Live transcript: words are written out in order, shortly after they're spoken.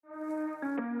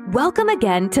Welcome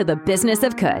again to the Business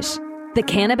of Kush, the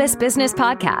cannabis business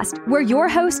podcast, where your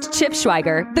host, Chip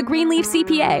Schweiger, the Greenleaf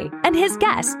CPA, and his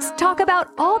guests talk about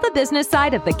all the business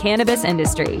side of the cannabis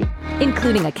industry,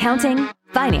 including accounting,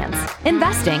 finance,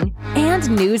 investing, and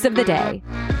news of the day.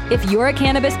 If you're a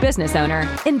cannabis business owner,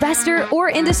 investor, or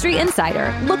industry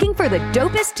insider looking for the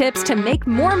dopest tips to make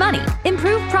more money,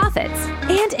 improve profits,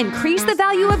 and increase the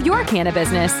value of your cannabis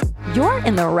business, you're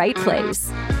in the right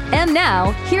place. And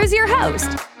now, here's your host,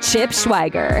 Chip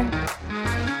Schweiger.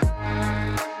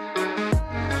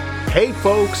 Hey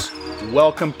folks,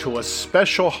 welcome to a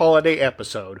special holiday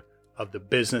episode of the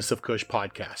Business of Kush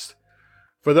podcast.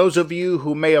 For those of you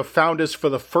who may have found us for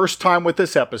the first time with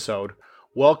this episode,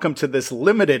 welcome to this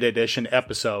limited edition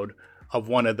episode of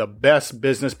one of the best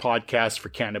business podcasts for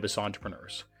cannabis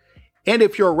entrepreneurs. And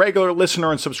if you're a regular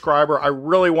listener and subscriber, I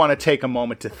really want to take a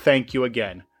moment to thank you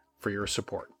again for your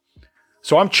support.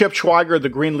 So I'm Chip Schweiger, the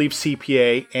Greenleaf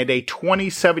CPA, and a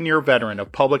 27-year veteran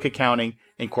of public accounting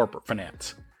and corporate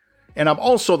finance. And I'm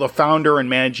also the founder and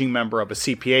managing member of a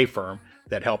CPA firm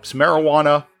that helps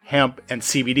marijuana, hemp, and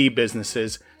CBD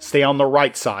businesses stay on the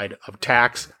right side of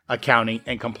tax, accounting,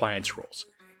 and compliance rules.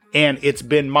 And it's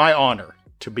been my honor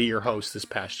to be your host this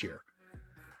past year.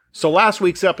 So last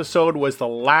week's episode was the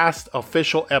last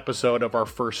official episode of our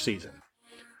first season.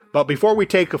 But before we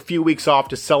take a few weeks off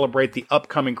to celebrate the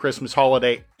upcoming Christmas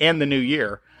holiday and the new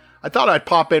year, I thought I'd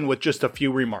pop in with just a few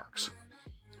remarks.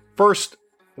 First,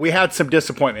 we had some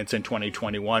disappointments in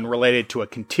 2021 related to a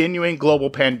continuing global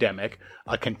pandemic,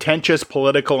 a contentious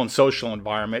political and social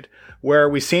environment where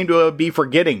we seem to be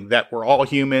forgetting that we're all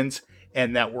humans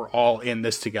and that we're all in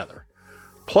this together.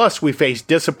 Plus, we faced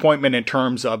disappointment in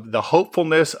terms of the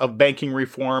hopefulness of banking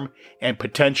reform and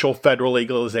potential federal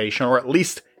legalization, or at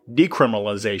least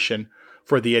decriminalization,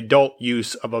 for the adult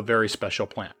use of a very special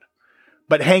plant.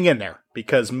 But hang in there,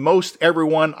 because most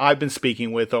everyone I've been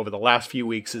speaking with over the last few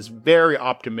weeks is very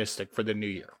optimistic for the new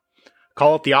year.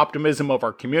 Call it the optimism of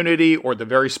our community or the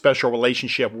very special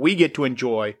relationship we get to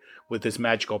enjoy with this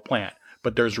magical plant.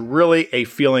 But there's really a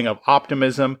feeling of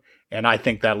optimism, and I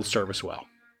think that'll serve us well.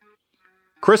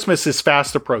 Christmas is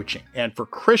fast approaching, and for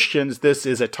Christians, this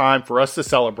is a time for us to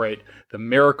celebrate the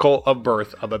miracle of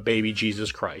birth of a baby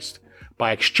Jesus Christ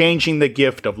by exchanging the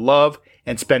gift of love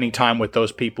and spending time with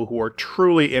those people who are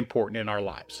truly important in our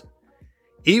lives.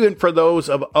 Even for those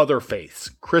of other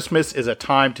faiths, Christmas is a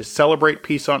time to celebrate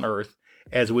peace on earth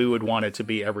as we would want it to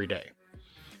be every day.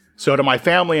 So to my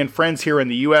family and friends here in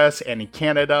the U.S. and in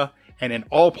Canada and in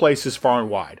all places far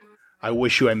and wide, I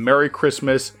wish you a Merry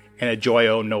Christmas and a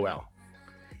Joyeux Noel.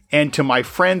 And to my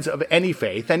friends of any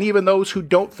faith, and even those who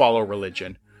don't follow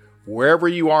religion, wherever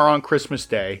you are on Christmas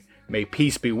Day, may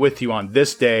peace be with you on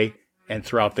this day and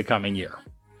throughout the coming year.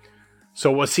 So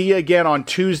we'll see you again on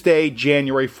Tuesday,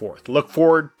 January 4th. Look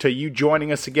forward to you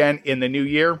joining us again in the new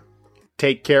year.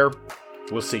 Take care.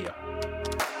 We'll see you.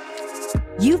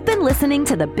 You've been listening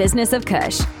to The Business of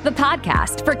Kush, the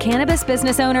podcast for cannabis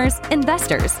business owners,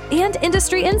 investors, and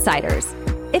industry insiders.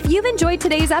 If you've enjoyed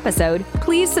today's episode,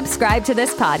 please subscribe to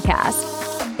this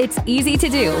podcast. It's easy to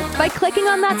do by clicking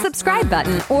on that subscribe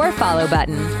button or follow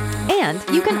button. And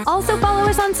you can also follow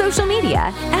us on social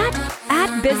media at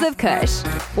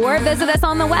BizofKush, or visit us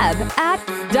on the web at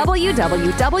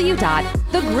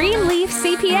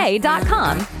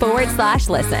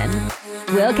www.thegreenleafcpa.com/listen.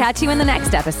 We'll catch you in the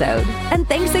next episode. And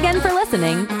thanks again for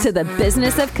listening to The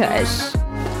Business of Kush.